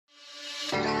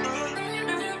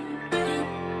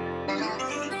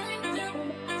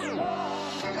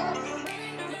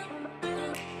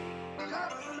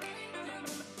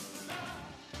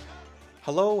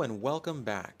Hello and welcome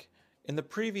back. In the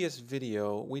previous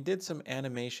video, we did some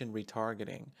animation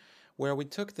retargeting, where we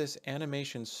took this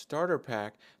animation starter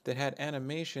pack that had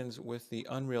animations with the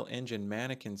Unreal Engine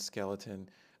mannequin skeleton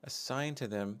assigned to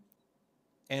them,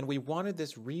 and we wanted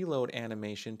this reload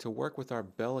animation to work with our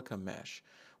Bellica mesh,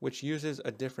 which uses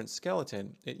a different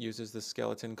skeleton. It uses the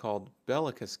skeleton called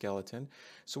Bellica skeleton,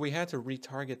 so we had to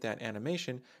retarget that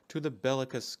animation to the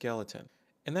Bellica skeleton.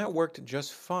 And that worked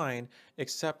just fine,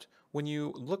 except when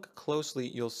you look closely,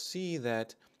 you'll see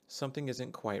that something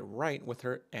isn't quite right with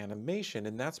her animation,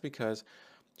 and that's because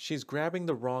she's grabbing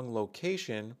the wrong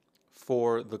location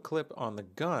for the clip on the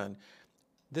gun.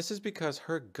 This is because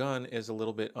her gun is a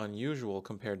little bit unusual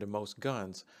compared to most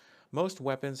guns. Most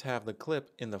weapons have the clip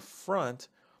in the front,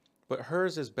 but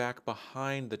hers is back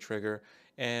behind the trigger,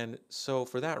 and so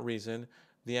for that reason,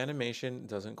 the animation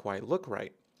doesn't quite look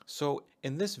right. So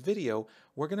in this video,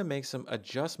 we're going to make some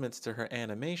adjustments to her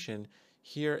animation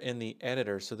here in the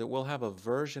editor so that we'll have a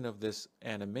version of this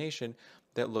animation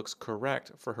that looks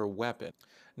correct for her weapon.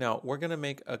 Now, we're going to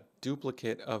make a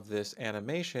duplicate of this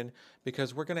animation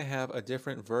because we're going to have a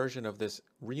different version of this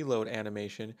reload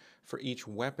animation for each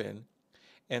weapon.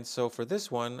 And so for this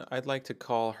one, I'd like to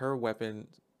call her weapon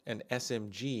an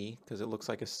SMG because it looks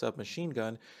like a submachine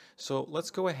gun. So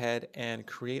let's go ahead and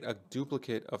create a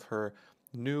duplicate of her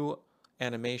new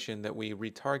animation that we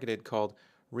retargeted called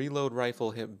Reload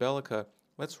Rifle Hip Bellica.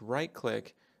 Let's right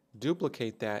click,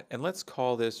 duplicate that, and let's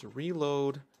call this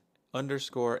Reload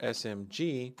underscore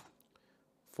SMG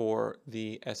for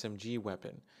the SMG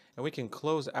weapon. And we can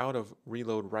close out of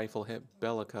Reload Rifle Hip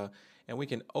Bellica and we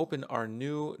can open our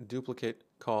new duplicate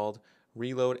called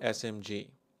Reload SMG.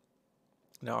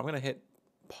 Now I'm going to hit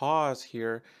pause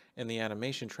here in the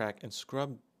animation track and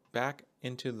scrub back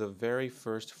into the very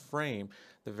first frame,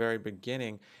 the very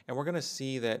beginning, and we're going to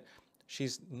see that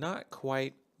she's not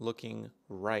quite looking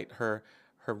right. Her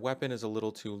weapon is a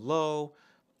little too low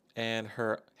and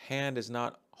her hand is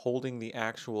not holding the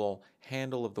actual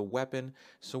handle of the weapon,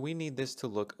 so we need this to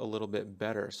look a little bit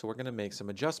better. So we're going to make some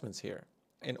adjustments here.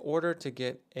 In order to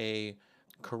get a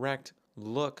correct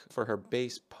look for her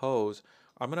base pose,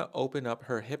 I'm going to open up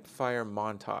her hipfire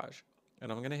montage,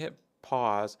 and I'm going to hit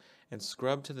pause and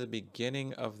scrub to the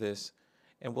beginning of this,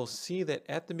 and we'll see that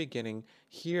at the beginning,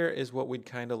 here is what we'd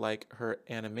kind of like her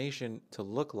animation to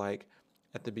look like.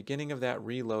 At the beginning of that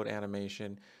reload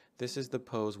animation, this is the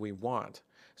pose we want.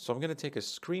 So I'm going to take a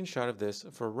screenshot of this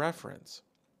for reference.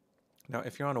 Now,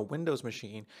 if you're on a Windows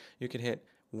machine, you can hit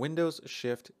Windows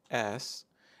Shift S,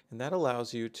 and that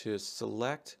allows you to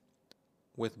select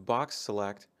with box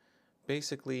select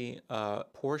basically a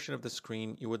portion of the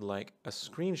screen you would like a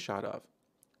screenshot of,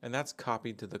 and that's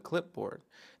copied to the clipboard.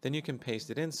 Then you can paste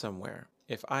it in somewhere.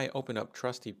 If I open up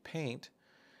Trusty Paint,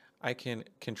 I can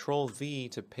Control V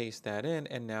to paste that in,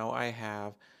 and now I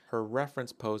have her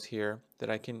reference pose here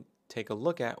that I can take a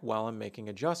look at while I'm making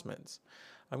adjustments.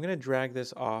 I'm going to drag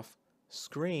this off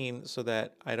screen so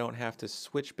that I don't have to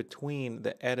switch between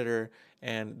the editor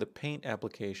and the paint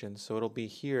application, so it'll be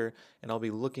here and I'll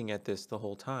be looking at this the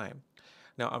whole time.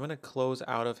 Now I'm going to close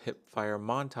out of Hipfire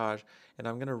Montage and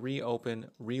I'm going to reopen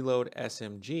Reload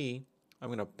SMG. I'm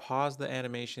going to pause the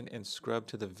animation and scrub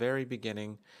to the very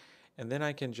beginning, and then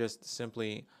I can just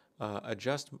simply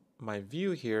adjust my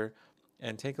view here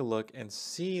and take a look and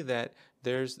see that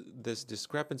there's this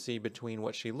discrepancy between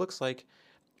what she looks like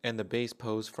and the base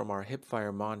pose from our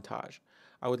hipfire montage.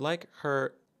 I would like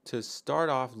her to start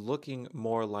off looking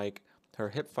more like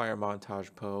her hipfire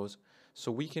montage pose,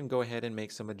 so we can go ahead and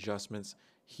make some adjustments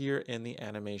here in the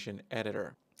animation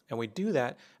editor. And we do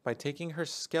that by taking her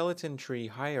skeleton tree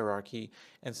hierarchy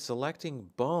and selecting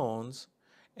bones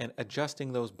and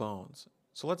adjusting those bones.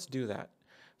 So let's do that.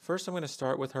 First, I'm going to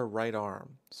start with her right arm.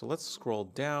 So let's scroll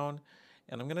down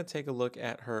and I'm going to take a look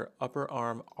at her upper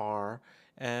arm R,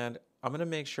 and I'm going to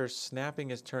make sure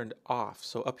snapping is turned off.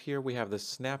 So up here we have the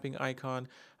snapping icon.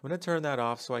 I'm going to turn that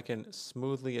off so I can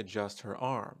smoothly adjust her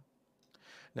arm.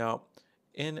 Now,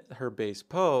 in her base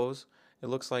pose, it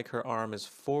looks like her arm is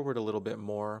forward a little bit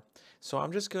more. So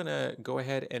I'm just going to go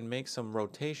ahead and make some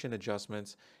rotation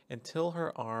adjustments until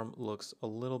her arm looks a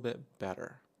little bit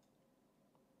better.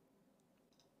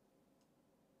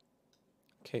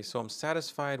 Okay, so I'm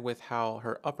satisfied with how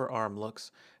her upper arm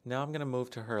looks. Now I'm going to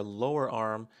move to her lower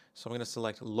arm. So I'm going to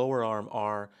select lower arm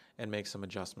R and make some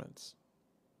adjustments.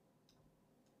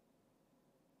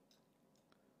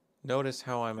 Notice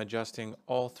how I'm adjusting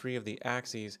all three of the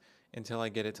axes until I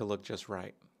get it to look just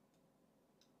right.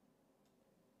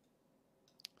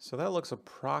 So that looks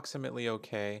approximately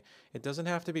okay. It doesn't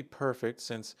have to be perfect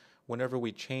since whenever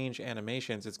we change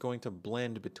animations, it's going to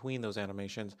blend between those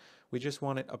animations. We just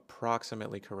want it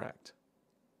approximately correct.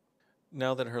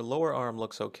 Now that her lower arm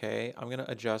looks okay, I'm going to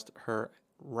adjust her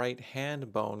right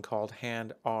hand bone called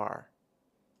hand R.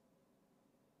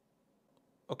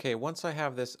 Okay, once I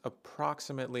have this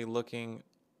approximately looking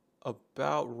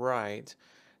about right,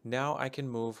 now I can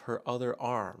move her other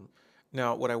arm.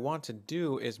 Now, what I want to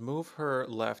do is move her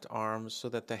left arm so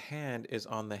that the hand is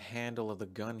on the handle of the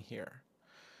gun here.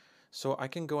 So I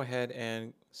can go ahead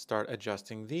and start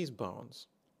adjusting these bones.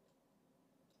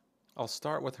 I'll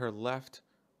start with her left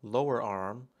lower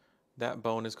arm. That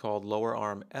bone is called lower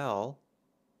arm L,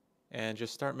 and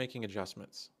just start making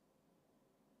adjustments.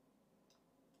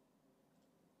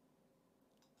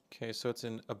 Okay, so it's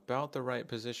in about the right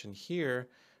position here,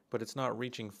 but it's not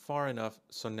reaching far enough,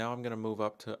 so now I'm going to move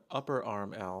up to upper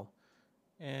arm L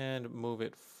and move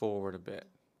it forward a bit.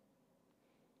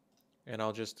 And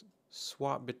I'll just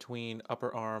swap between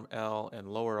upper arm L and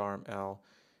lower arm L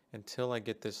until I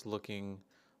get this looking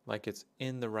like it's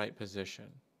in the right position.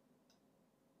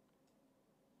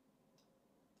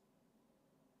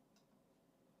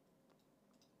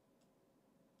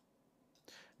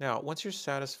 Now, once you're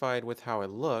satisfied with how it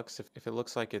looks, if it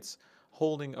looks like it's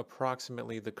holding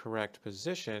approximately the correct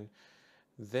position,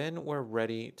 then we're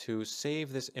ready to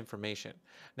save this information.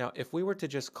 Now, if we were to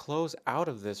just close out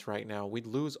of this right now, we'd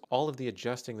lose all of the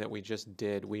adjusting that we just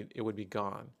did. It would be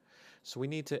gone. So we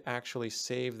need to actually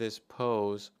save this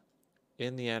pose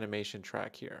in the animation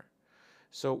track here.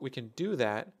 So we can do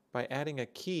that by adding a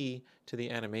key to the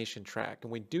animation track.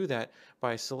 And we do that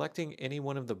by selecting any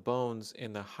one of the bones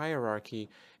in the hierarchy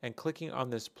and clicking on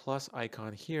this plus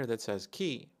icon here that says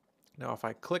key. Now, if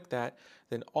I click that,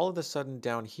 then all of a sudden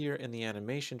down here in the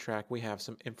animation track, we have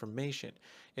some information.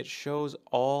 It shows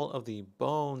all of the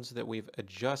bones that we've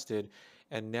adjusted,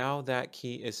 and now that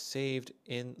key is saved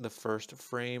in the first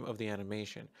frame of the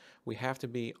animation. We have to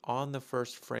be on the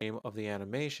first frame of the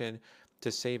animation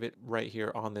to save it right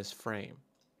here on this frame.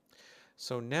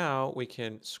 So now we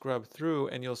can scrub through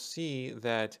and you'll see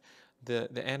that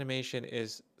the animation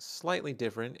is slightly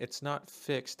different. It's not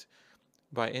fixed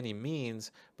by any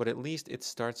means, but at least it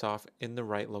starts off in the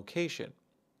right location.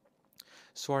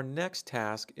 So our next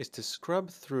task is to scrub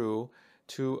through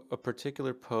to a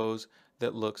particular pose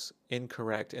that looks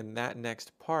incorrect, and that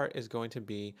next part is going to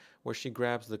be where she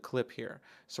grabs the clip here.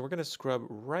 So we're going to scrub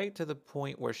right to the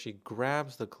point where she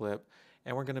grabs the clip,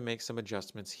 and we're going to make some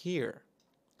adjustments here.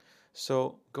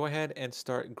 So go ahead and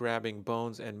start grabbing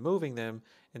bones and moving them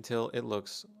until it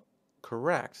looks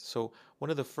correct. So one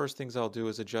of the first things I'll do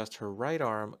is adjust her right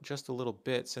arm just a little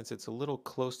bit since it's a little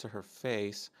close to her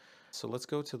face. So let's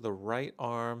go to the right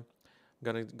arm.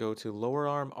 I'm going to go to lower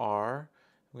arm R.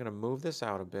 I'm going to move this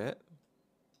out a bit.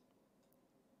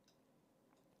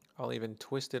 I'll even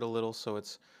twist it a little so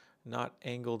it's not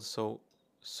angled so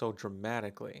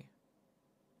dramatically.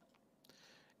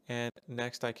 And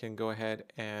next I can go ahead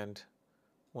and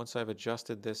once I've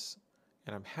adjusted this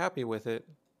and I'm happy with it,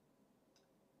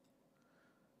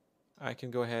 I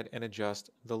can go ahead and adjust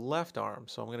the left arm.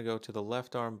 So I'm going to go to the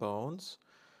left arm bones.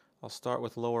 I'll start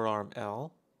with lower arm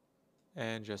L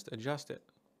and just adjust it.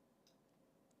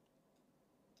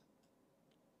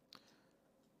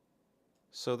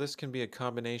 So this can be a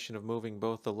combination of moving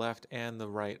both the left and the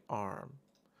right arm.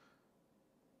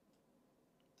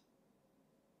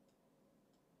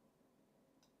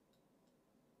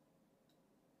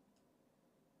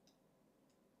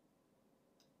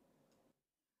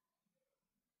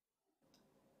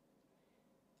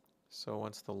 So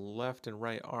once the left and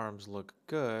right arms look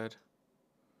good,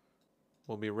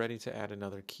 we'll be ready to add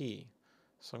another key.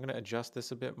 So I'm going to adjust this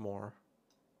a bit more.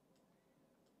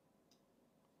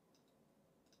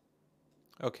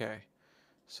 Okay,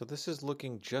 so this is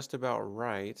looking just about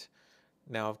right.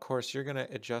 Now, of course, you're going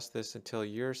to adjust this until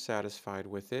you're satisfied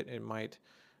with it. It might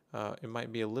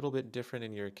be a little bit different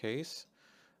in your case,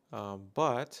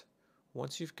 but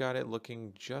once you've got it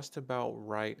looking just about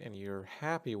right and you're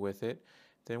happy with it,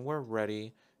 then we're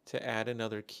ready to add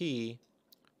another key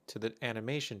to the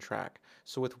animation track.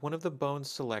 So with one of the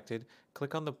bones selected,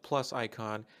 click on the plus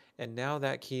icon, and now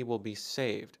that key will be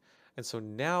saved. And so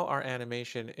now our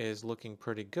animation is looking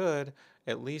pretty good,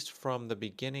 at least from the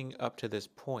beginning up to this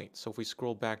point. So if we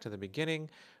scroll back to the beginning,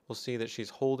 we'll see that she's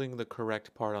holding the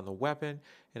correct part on the weapon.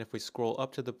 And if we scroll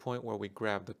up to the point where we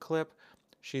grab the clip,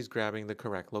 she's grabbing the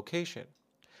correct location.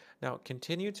 Now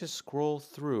continue to scroll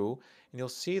through and you'll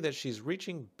see that she's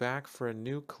reaching back for a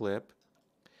new clip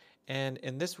And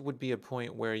this would be a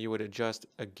point where you would adjust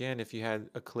again if you had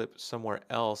a clip somewhere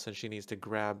else and she needs to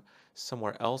grab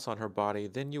somewhere else on her body,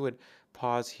 then you would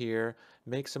pause here,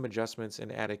 make some adjustments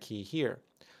and add a key here.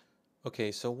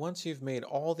 Okay, so once you've made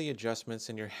all the adjustments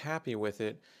and you're happy with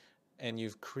it and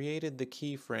you've created the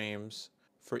keyframes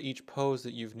for each pose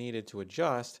that you've needed to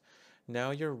adjust,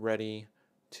 now you're ready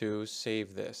to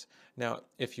save this. Now,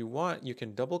 if you want, you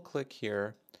can double click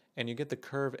here and you get the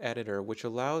curve editor, which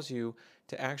allows you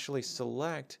to actually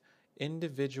select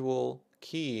individual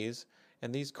keys,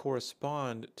 and these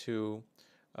correspond to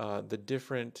the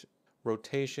different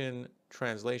rotation,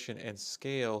 translation, and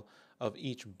scale of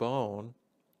each bone,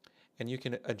 and you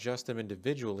can adjust them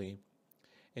individually.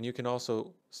 And you can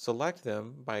also select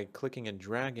them by clicking and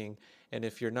dragging, and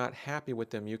if you're not happy with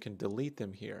them, you can delete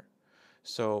them here.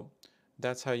 So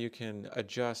that's how you can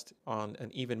adjust on an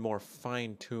even more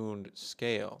fine-tuned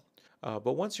scale.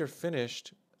 But once you're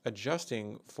finished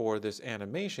adjusting for this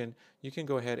animation, you can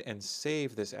go ahead and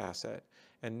save this asset.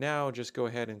 And now just go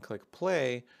ahead and click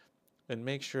play and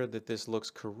make sure that this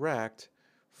looks correct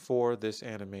for this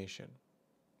animation.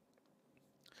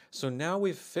 So now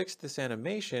we've fixed this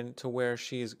animation to where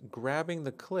she's grabbing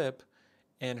the clip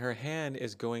and her hand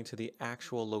is going to the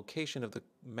actual location of the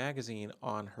magazine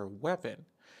on her weapon.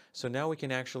 So now we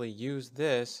can actually use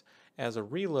this as a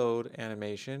reload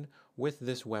animation with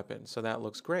this weapon. So that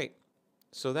looks great.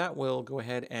 So that will go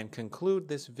ahead and conclude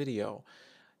this video.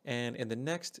 And in the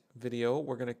next video,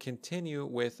 we're going to continue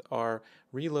with our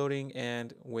reloading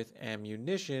and with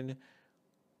ammunition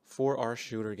for our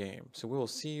shooter game. So we will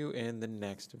see you in the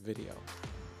next video.